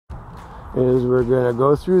is we're gonna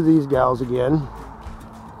go through these gals again,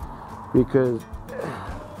 because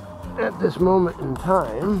at this moment in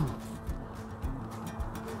time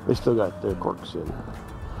they still got their corks in.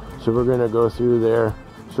 So we're gonna go through there,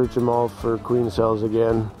 search them all for queen cells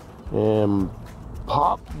again, and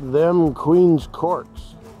pop them queen's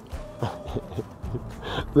corks.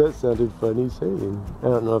 That sounded funny saying. I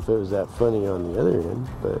don't know if it was that funny on the other end,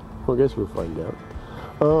 but I guess we'll find out.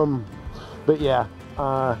 But yeah,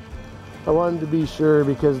 I wanted to be sure,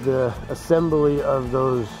 because the assembly of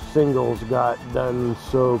those singles got done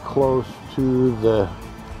so close to the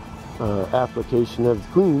application of the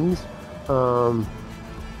queens.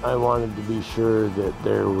 I wanted to be sure that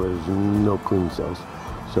there was no queen cells.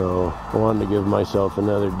 So I wanted to give myself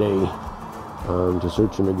another day to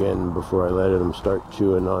search them again before I let them start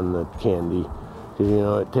chewing on the candy. Because, you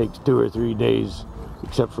know, it takes 2 or 3 days,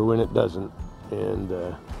 except for when it doesn't. And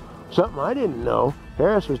something I didn't know,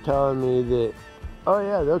 Harris was telling me that, oh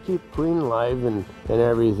yeah, they'll keep queen alive and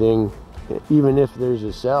everything, even if there's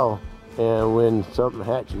a cell, and when something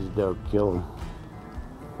hatches, they'll kill them.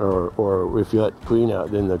 Or if you let the queen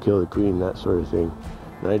out, then they'll kill the queen, that sort of thing.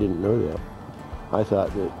 And I didn't know that. I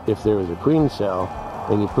thought that if there was a queen cell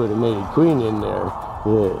and you put a mated queen in there,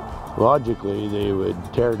 that logically they would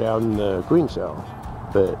tear down the queen cell.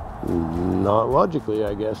 But not logically,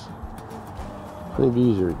 I guess.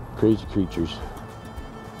 Honeybees are crazy creatures.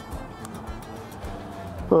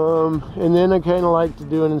 And then I kind of like to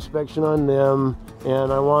do an inspection on them,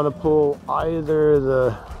 and I want to pull either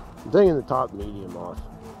the thing in the top medium off,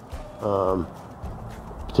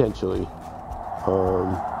 potentially.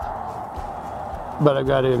 But I've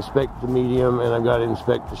got to inspect the medium, and I've got to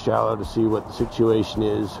inspect the shallow to see what the situation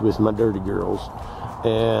is with my dirty girls,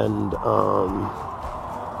 and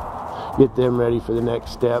get them ready for the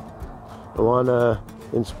next step. I want to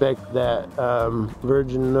inspect that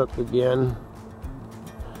virgin nook again,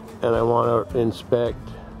 and I want to inspect,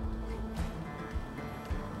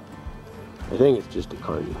 I think it's just a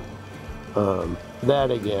carny,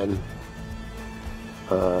 that again,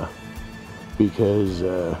 because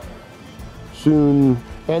soon,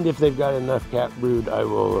 and if they've got enough cat brood, I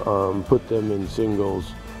will put them in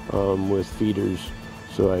singles with feeders,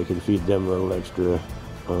 so I can feed them a little extra.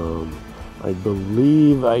 I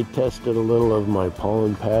believe I tested a little of my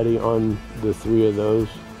pollen patty on the 3 of those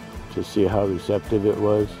to see how receptive it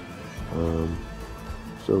was.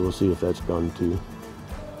 So we'll see if that's gone too.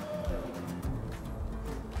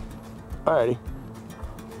 Alrighty.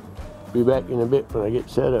 Be back in a bit when I get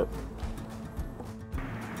set up.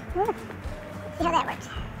 See how that works.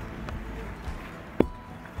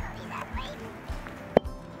 Leave that way.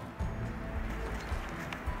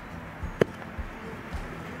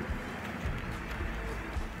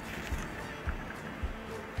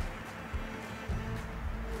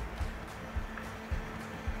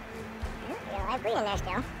 Yeah, I have breed in there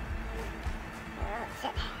still. Oh, let's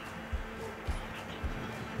sit.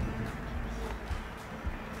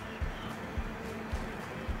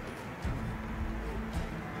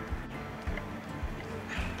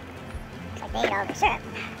 They ate all the syrup.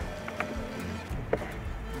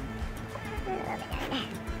 A little bit down there.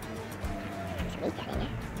 Some meat down in there.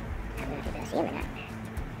 I don't know if you're going to see him or not.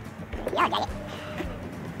 Yeah, I got it.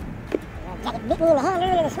 Got it bit me in the hand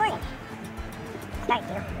earlier this morning. Start to.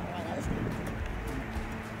 There it is.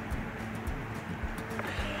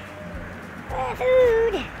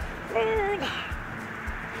 Food. Food.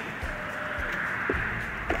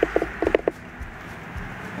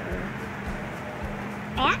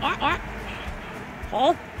 Yeah.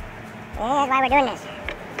 See? That's why we're doing this.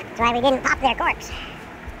 That's why we didn't pop their corks.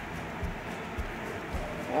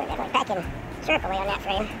 We're definitely packing syrup away on that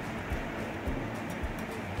frame.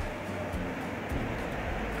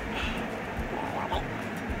 Okay.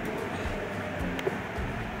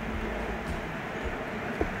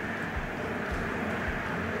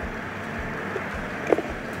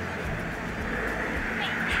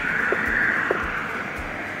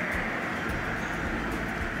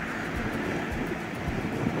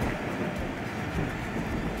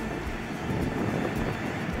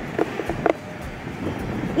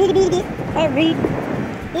 Beady beady beat, there's breed.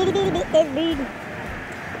 Beady beady beat, there's breed.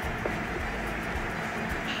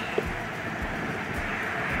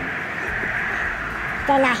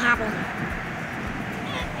 They're not happy.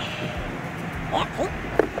 Yeah, see?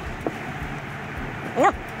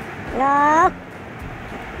 No.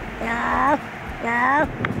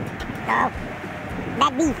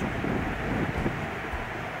 Bad beef.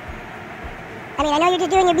 I mean, I know you're just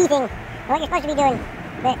doing your beefing, what you're supposed to be doing,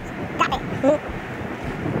 but stop it.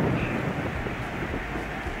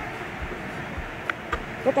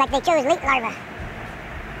 Look like they chose late larva.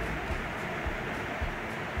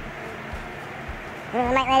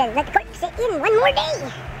 I might let the cork sit in one more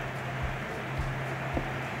day.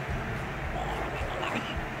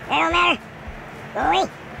 That don't matter. Go away.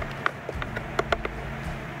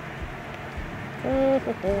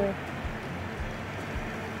 Of course.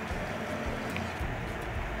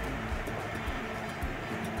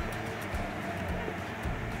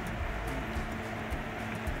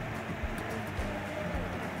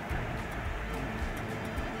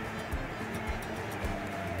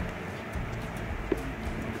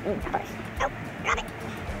 Oh, drop it.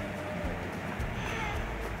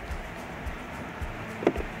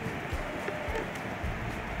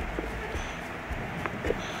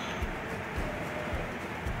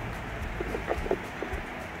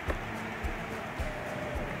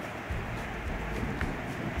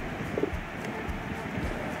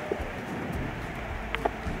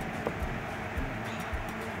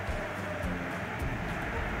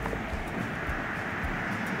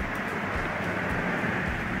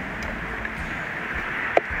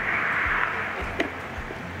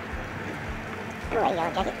 Go away,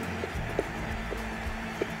 yellow jacket.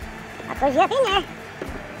 I'll close you up in there.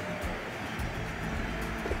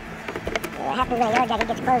 What happens when a yellow jacket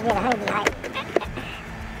gets closed in a honeybee hive?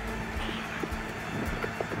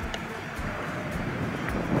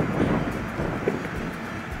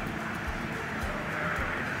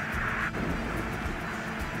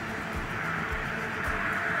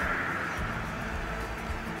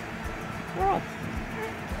 Alright.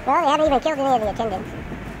 Well, they haven't even killed any of the attendants.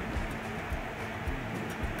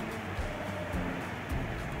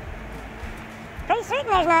 Pretty certain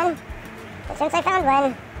there's none, but since I found one,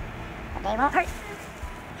 a day won't hurt.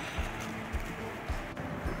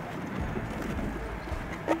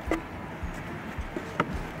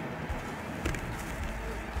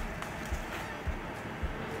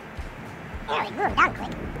 There we go, down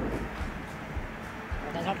quick.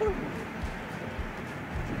 Days are cool.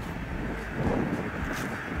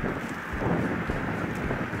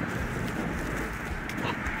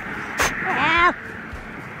 Ow!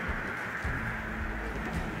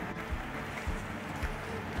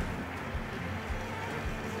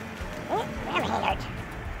 My hand hurts.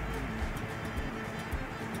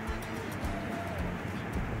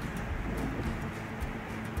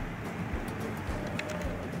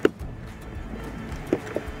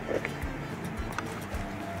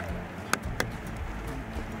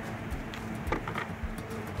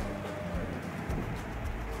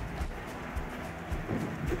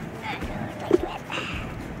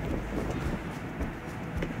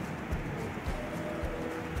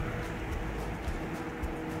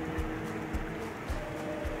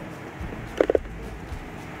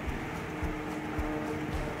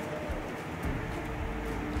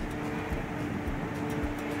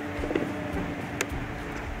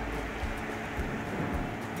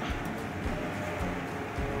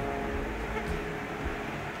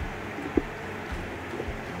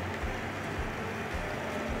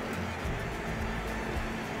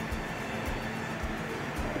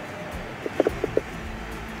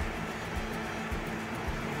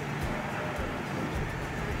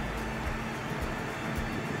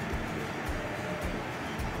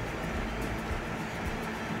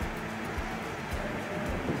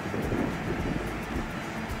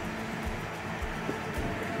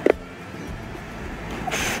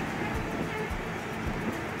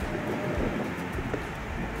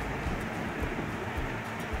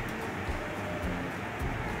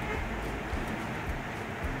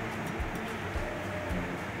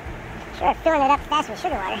 Sure, filling it up fast with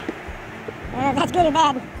sugar water. I don't know if that's good or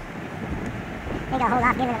bad. I think I'll hold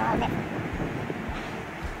off giving it a little bit.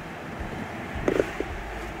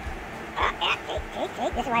 See,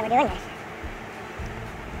 this is why we're doing this.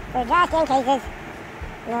 For just in cases.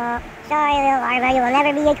 No, sorry little larva, you will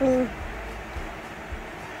never be a queen.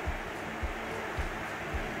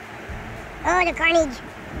 Oh, the carnage!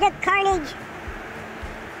 The carnage!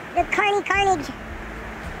 The carnage!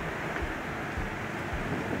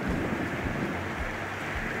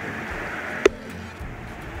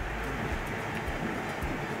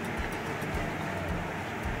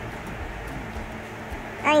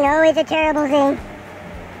 I know it's a terrible thing.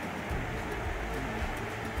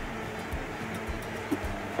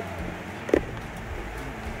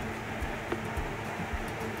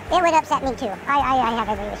 It would upset me too. I have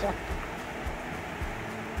every issue.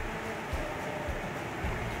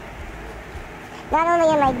 Not only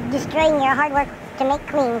am I destroying your hard work to make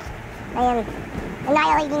queens, I am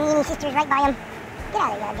annihilating any sisters right by them. Get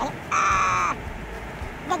out of there, yellow jacket. Ah!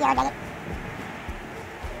 Dead yellow jacket.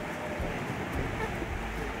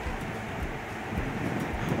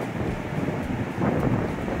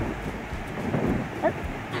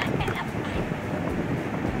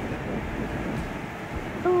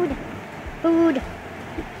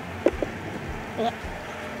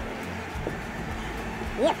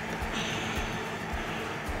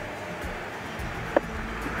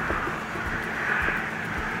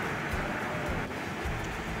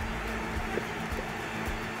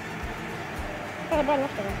 a bird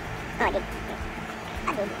next to me. Oh, I did.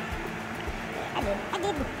 I did. I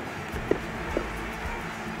did.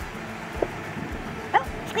 Oh,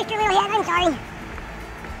 squished your little head. I'm sorry.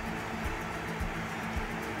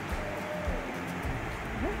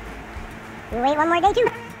 You wait one more day too.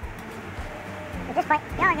 At this point,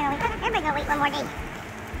 y'all are gonna wait. Everybody's gonna wait one more day.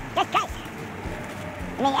 Just guys.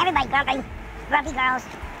 I mean, everybody grumpy. Grumpy girls.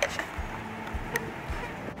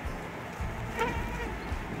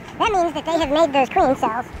 That means that they have made those queen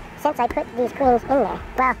cells since I put these queens in there.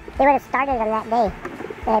 Well, they would have started them that day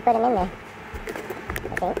that I put them in there.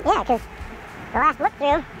 I think. Yeah, because the last look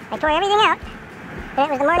through, I tore everything out. And it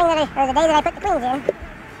was the morning that or the day that I put the queens in.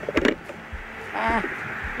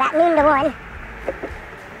 About noon to 1.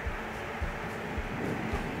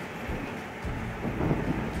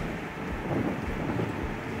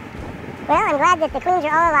 Well, I'm glad that the queens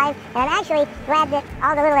are all alive, and I'm actually glad that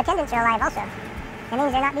all the little attendants are alive also. That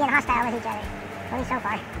means they're not being hostile with each other, at least so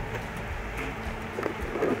far.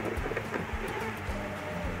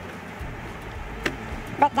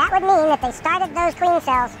 But that would mean that they started those queen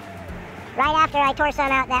cells right after I tore some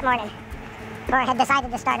out that morning, or had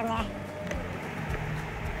decided to start them there.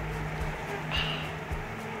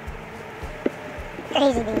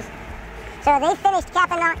 Crazy bees. So they finished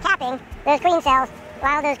capping those queen cells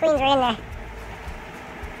while those queens were in there.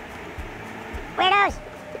 Weirdos!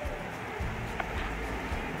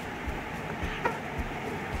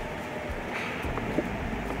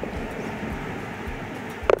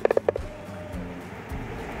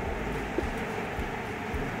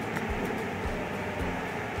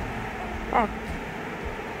 Huh.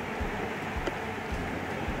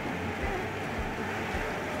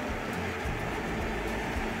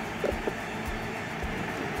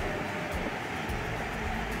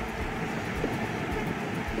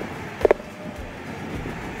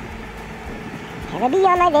 Have a bee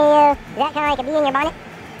on my veil. Is that kind of like a bee in your bonnet?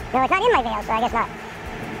 No, it's not in my veil, so I guess not.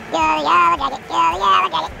 Yeah, look at it. Yeah,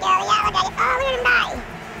 look at it. Yeah, look at it. Oh, look at him die.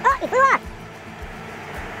 Oh, he flew off.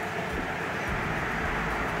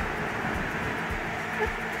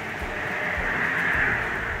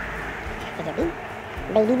 Is it bee?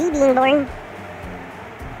 Baby bee being born.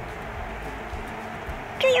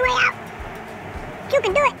 Chew your way out. Chew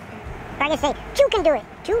can do it. Or I guess say, chew can do it.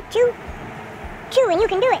 Chew, chew. Chew and you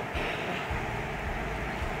can do it.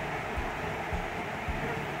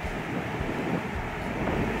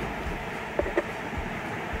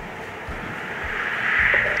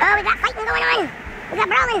 Oh, we got fighting going on. We got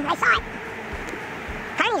brawling. I saw it.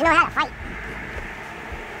 Chinese know how to fight.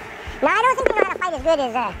 No, I don't think they know how to fight as good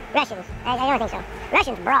as Russians. I don't think so.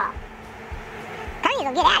 Russians brawl. Chinese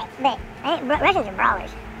will get at it, but I think Russians are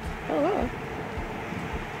brawlers.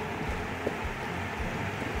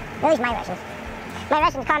 At least my Russians. My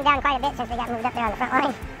Russians calmed down quite a bit since they got moved up there on the front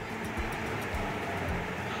line.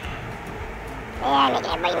 Yeah,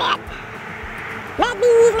 making everybody mad. Mad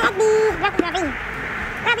bees, mad bees. Grumpy, grumpy.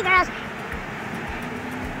 Grumpy girls.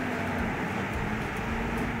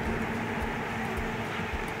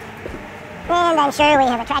 And I'm sure we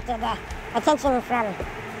have attracted attention from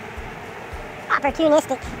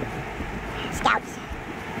opportunistic scouts.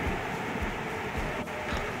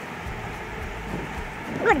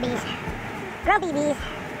 Good bees. Grumpy bees.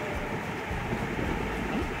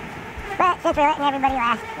 But since we're letting everybody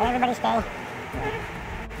laugh, let everybody stay.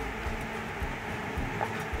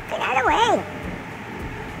 Get out of the way.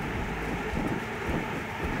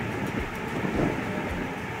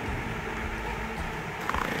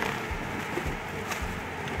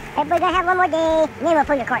 Everybody's gonna have one more day, and then we'll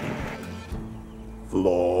pull your cord.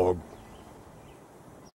 Vlog.